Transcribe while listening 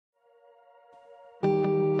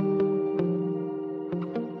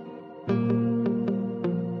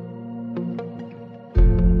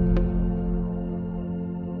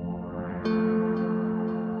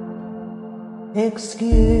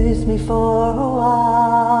Excuse me for a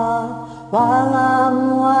while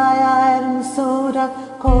I'm wide-eyed and so dark,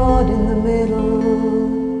 caught in the middle.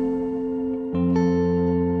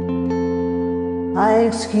 I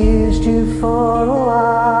excused you for a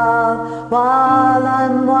while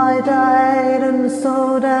I'm wide-eyed and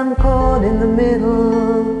so damn caught in the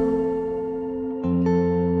middle.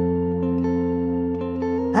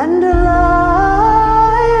 And a lion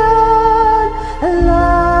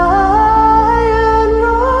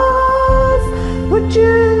roars, would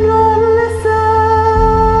you not listen?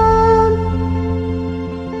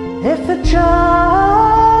 If a child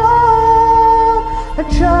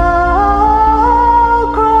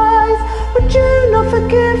cries, would you not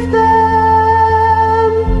forgive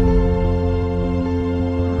them?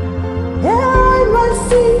 Yeah, I might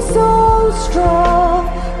seem so strong,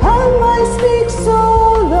 I might speak so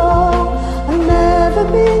low, I've never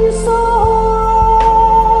been so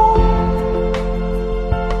wrong.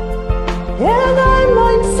 Yeah, and I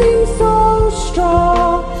might seem so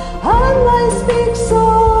strong, I might speak so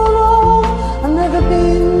low, I've never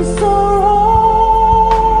been so wrong.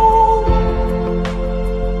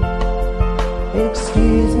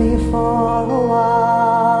 Excuse me for a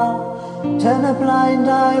while, turn a blind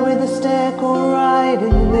eye with a stare, go right in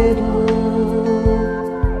the middle.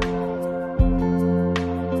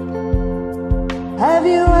 Have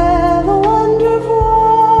you ever wondered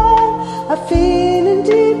why I feel in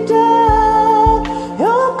deep down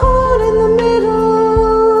you're caught in the middle?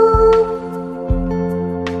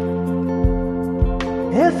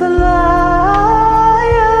 If a lion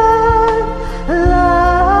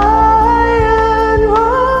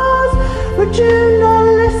roars, would you not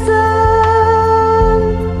listen?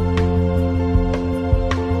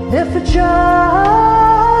 If a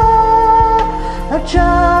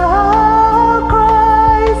child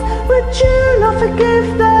cries, would you not forgive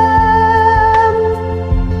them?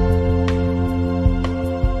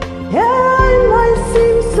 Yeah, I might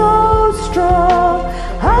seem so strong,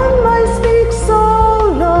 I might speak so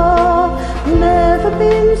low, I've never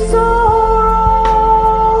been so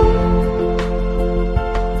wrong.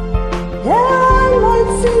 Yeah, I might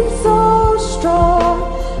seem so strong,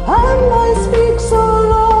 I might speak so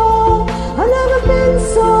low, I've never been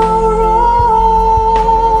so wrong.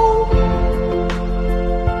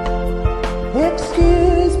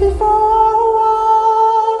 Excuse me for a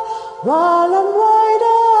while I'm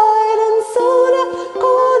wide-eyed and so damn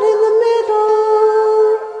caught in the middle.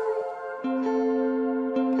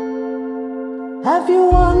 Have you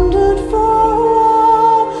wondered for a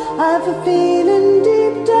while? I have a feeling